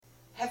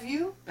Have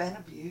you been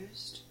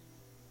abused,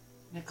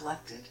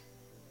 neglected,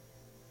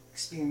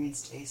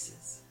 experienced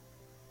ACEs,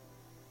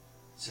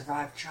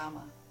 survived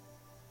trauma,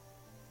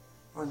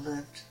 or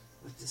lived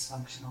with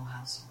dysfunctional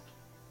household?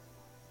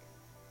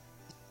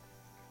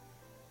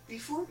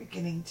 Before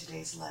beginning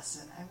today's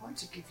lesson, I want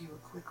to give you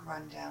a quick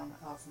rundown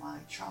of my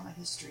trauma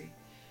history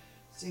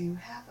so you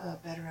have a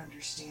better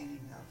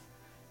understanding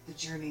of the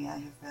journey I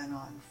have been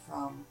on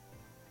from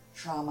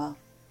trauma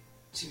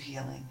to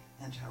healing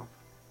and hope.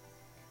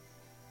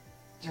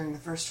 During the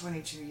first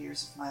 22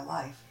 years of my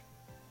life,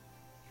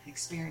 I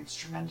experienced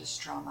tremendous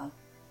trauma,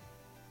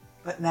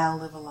 but now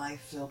live a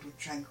life filled with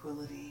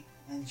tranquility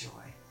and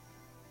joy.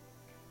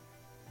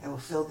 I will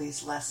fill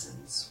these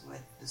lessons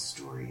with the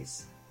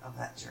stories of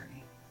that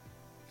journey.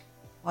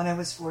 When I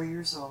was 4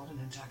 years old, an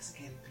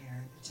intoxicated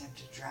parent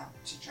attempted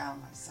to drown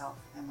myself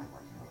and my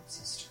 1-year-old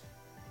sister.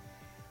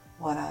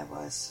 When I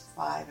was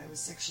 5, I was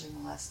sexually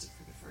molested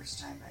for the first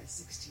time by a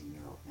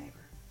 16-year-old neighbor.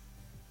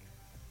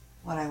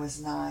 When I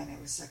was 9, I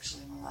was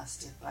sexually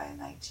molested by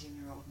a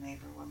 19-year-old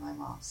neighbor when my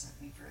mom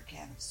sent me for a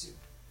can of soup.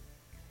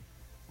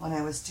 When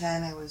I was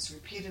 10, I was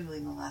repeatedly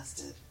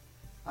molested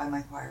by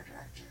my choir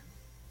director.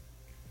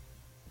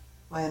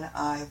 When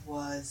I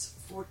was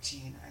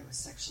 14, I was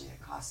sexually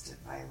accosted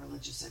by a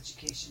religious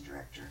education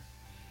director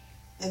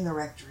in the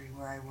rectory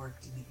where I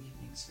worked in the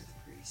evenings for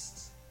the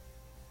priests.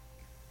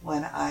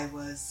 When I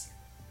was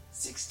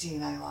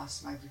 16, I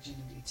lost my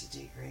virginity to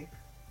date rape.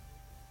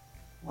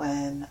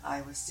 When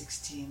I was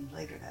 16,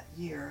 later that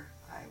year,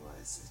 I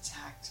was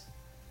attacked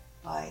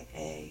by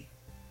a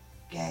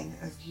gang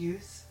of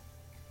youth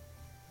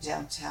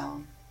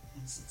downtown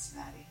in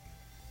Cincinnati.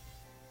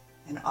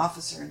 An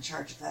officer in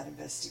charge of that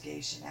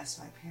investigation asked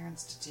my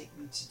parents to take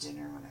me to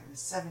dinner when I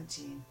was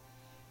 17,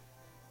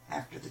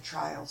 after the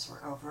trials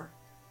were over,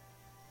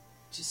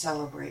 to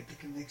celebrate the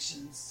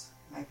convictions.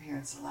 My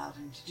parents allowed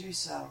him to do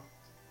so.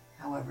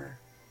 However,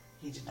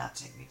 he did not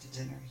take me to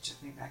dinner. He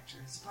took me back to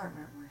his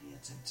apartment where he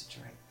attempted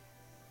to rape.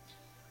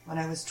 When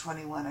I was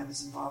 21, I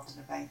was involved in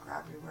a bank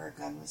robbery where a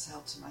gun was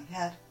held to my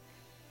head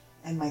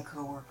and my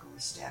coworker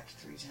was stabbed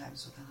 3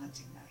 times with a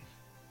hunting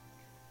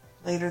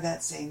knife. Later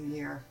that same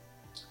year,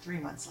 3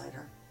 months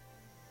later,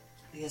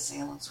 the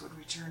assailants would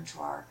return to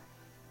our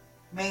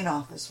main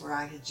office where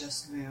I had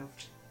just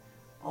moved,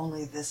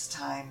 only this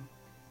time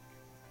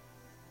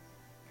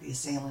the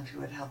assailant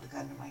who had held the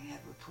gun to my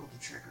head would pull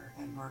the trigger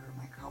and murder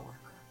my coworker.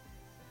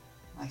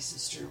 My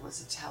sister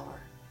was a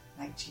teller,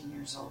 19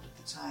 years old at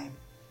the time.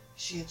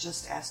 She had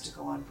just asked to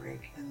go on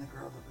break, and the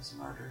girl that was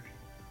murdered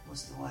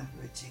was the one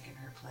who had taken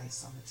her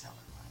place on the teller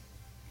line.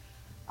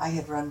 I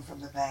had run from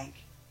the bank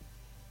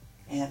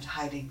and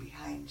hiding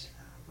behind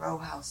row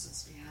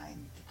houses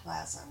behind the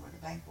plaza where the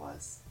bank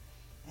was,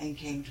 and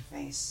came to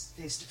face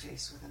to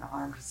face with an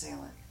armed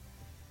assailant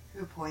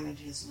who pointed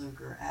his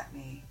Luger at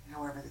me.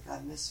 However, the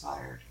gun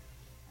misfired,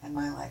 and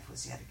my life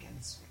was yet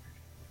again spared.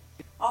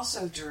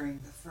 Also, during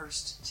the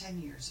first 10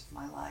 years of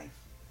my life,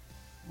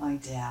 my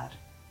dad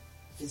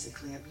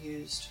physically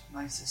abused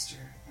my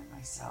sister and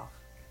myself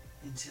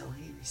until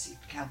he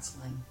received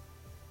counseling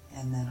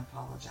and then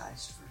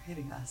apologized for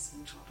hitting us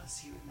and told us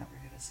he would never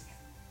hit us again.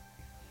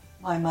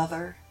 My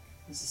mother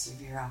was a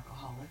severe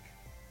alcoholic,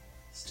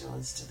 still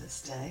is to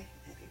this day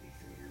at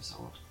 83 years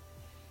old.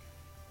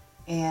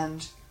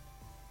 And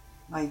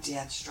my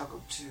dad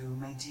struggled to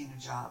maintain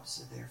a job,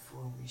 so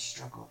therefore we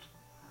struggled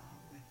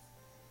with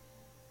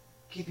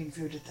keeping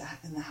food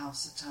in the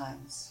house at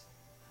times,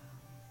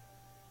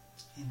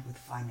 and with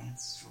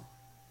financial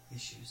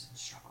issues and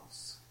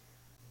struggles.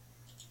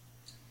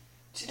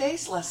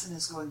 Today's lesson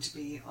is going to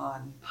be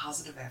on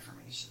positive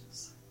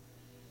affirmations,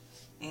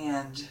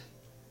 and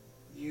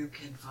you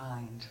can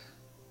find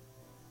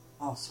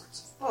all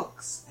sorts of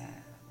books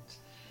and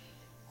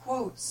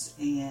quotes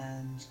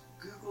and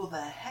Google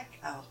the heck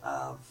out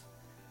of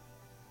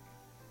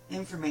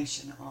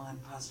information on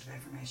positive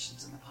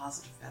affirmations and the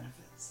positive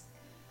benefits.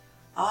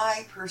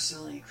 I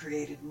personally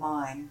created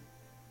mine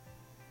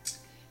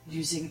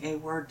using a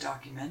Word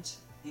document,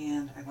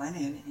 and I went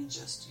in and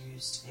just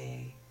used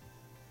a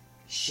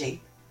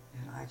shape,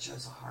 and I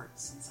chose a heart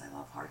since I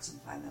love hearts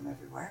and find them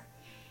everywhere,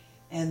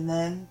 and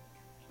then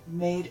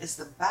made as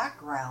the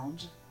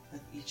background of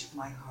each of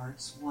my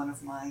hearts one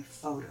of my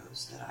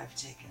photos that I've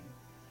taken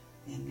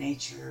in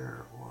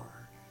nature, or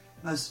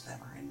most of them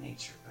are in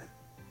nature, but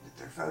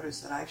they're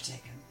photos that I've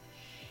taken,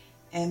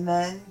 and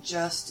then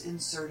just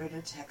inserted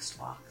a text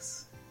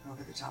box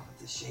over the top of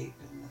the shape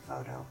in the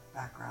photo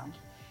background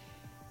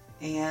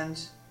and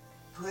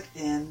put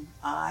in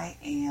I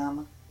am,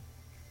 and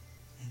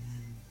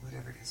then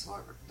whatever it is.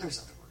 Well, there's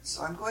other words.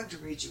 So I'm going to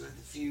read you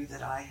the few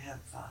that I have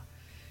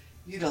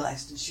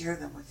utilized and share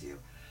them with you.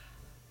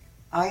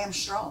 I am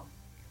strong.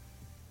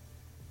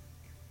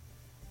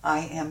 I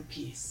am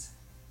peace.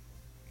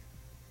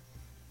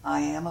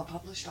 I am a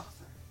published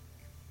author.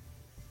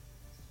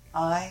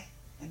 I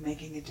am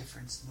making a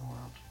difference in the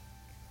world.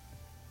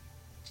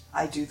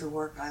 I do the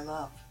work I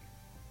love.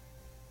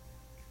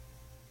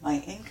 My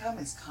income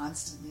is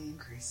constantly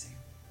increasing.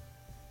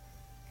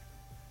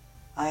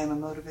 I am a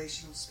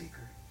motivational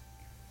speaker.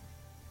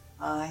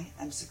 I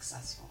am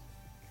successful.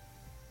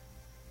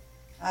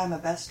 I am a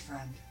best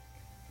friend.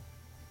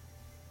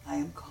 I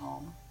am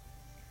calm.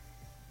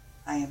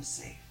 I am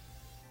safe.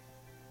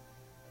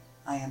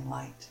 I am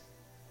light.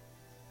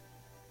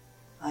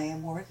 I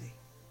am worthy.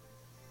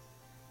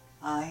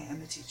 I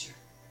am a teacher.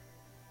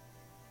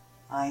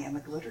 I am a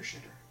glitter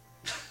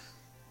shitter.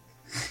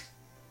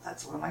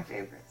 That's one of my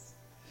favorites.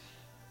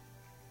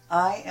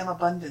 I am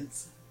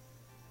abundance.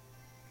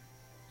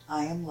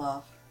 I am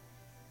love.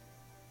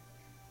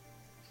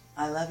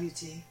 I love you,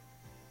 T.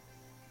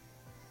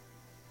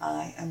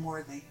 I am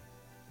worthy.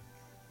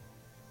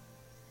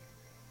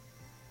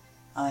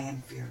 I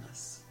am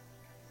fearless.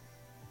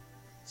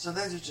 So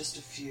those are just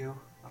a few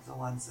of the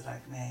ones that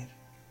I've made.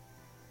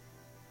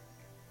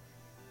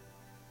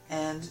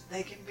 And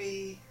they can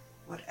be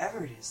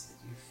whatever it is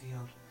that you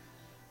feel.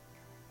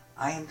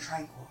 I am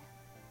tranquil.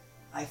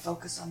 I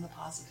focus on the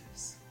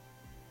positives.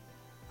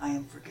 I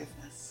am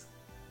forgiveness.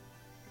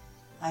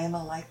 I am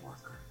a light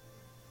worker.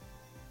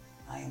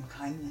 I am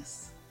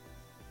kindness.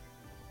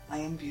 I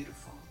am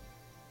beautiful.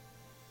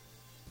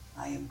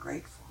 I am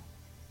grateful.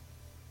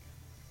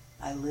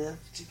 I live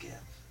to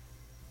give.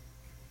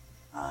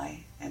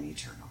 I am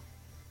eternal.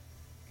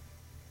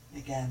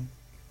 Again,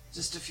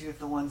 just a few of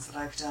the ones that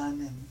I've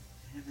done and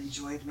have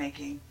enjoyed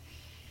making.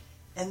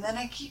 And then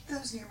I keep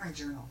those near my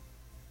journal.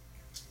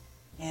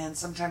 And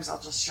sometimes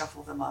I'll just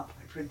shuffle them up.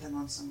 I print them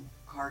on some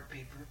card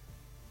paper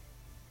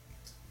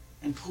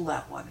and pull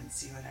out one and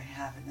see what I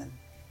have, and then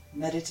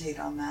meditate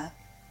on that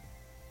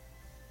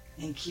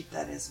and keep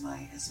that as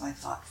my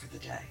thought for the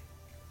day.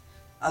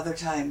 Other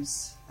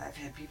times I've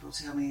had people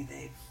tell me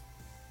they've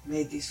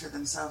made these for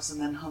themselves and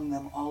then hung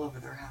them all over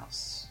their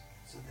house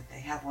so that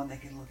they have one they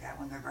can look at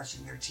when they're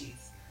brushing their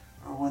teeth,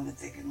 or one that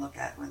they can look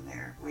at when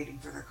they're waiting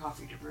for their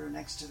coffee to brew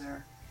next to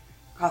their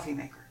coffee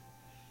maker.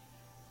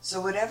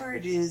 So whatever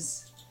it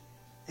is,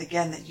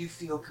 again, that you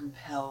feel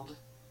compelled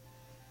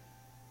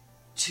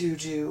to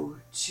do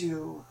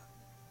to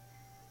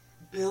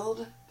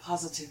build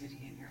positivity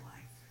in your life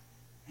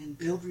and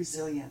build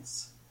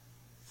resilience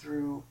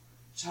through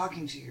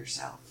talking to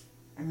yourself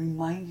and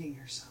reminding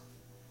yourself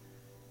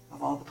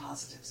of all the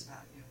positives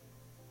about you.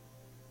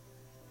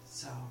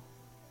 So,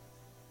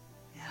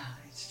 yeah,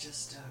 it's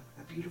just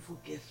a beautiful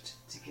gift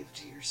to give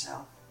to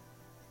yourself,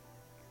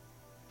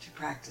 to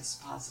practice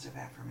positive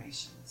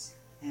affirmations.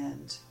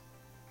 And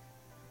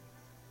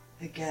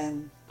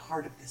again,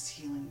 part of this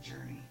healing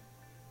journey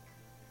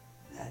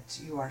that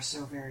you are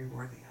so very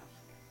worthy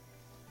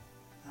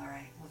of. All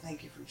right, well,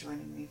 thank you for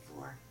joining me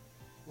for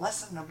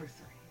lesson number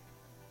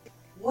 3.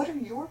 What are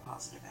your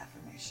positive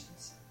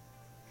affirmations?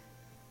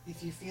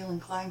 If you feel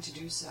inclined to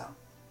do so,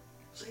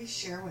 please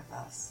share with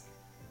us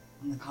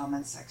in the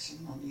comments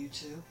section on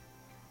YouTube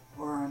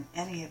or on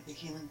any of the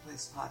Healing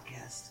Place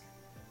podcast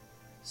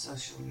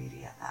social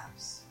media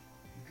apps.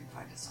 You can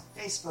find us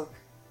on Facebook,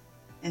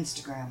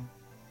 Instagram,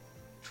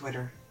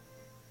 Twitter,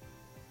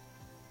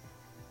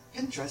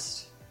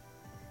 Pinterest,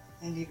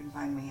 and you can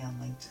find me on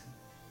LinkedIn.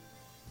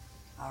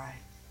 All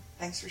right.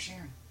 Thanks for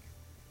sharing.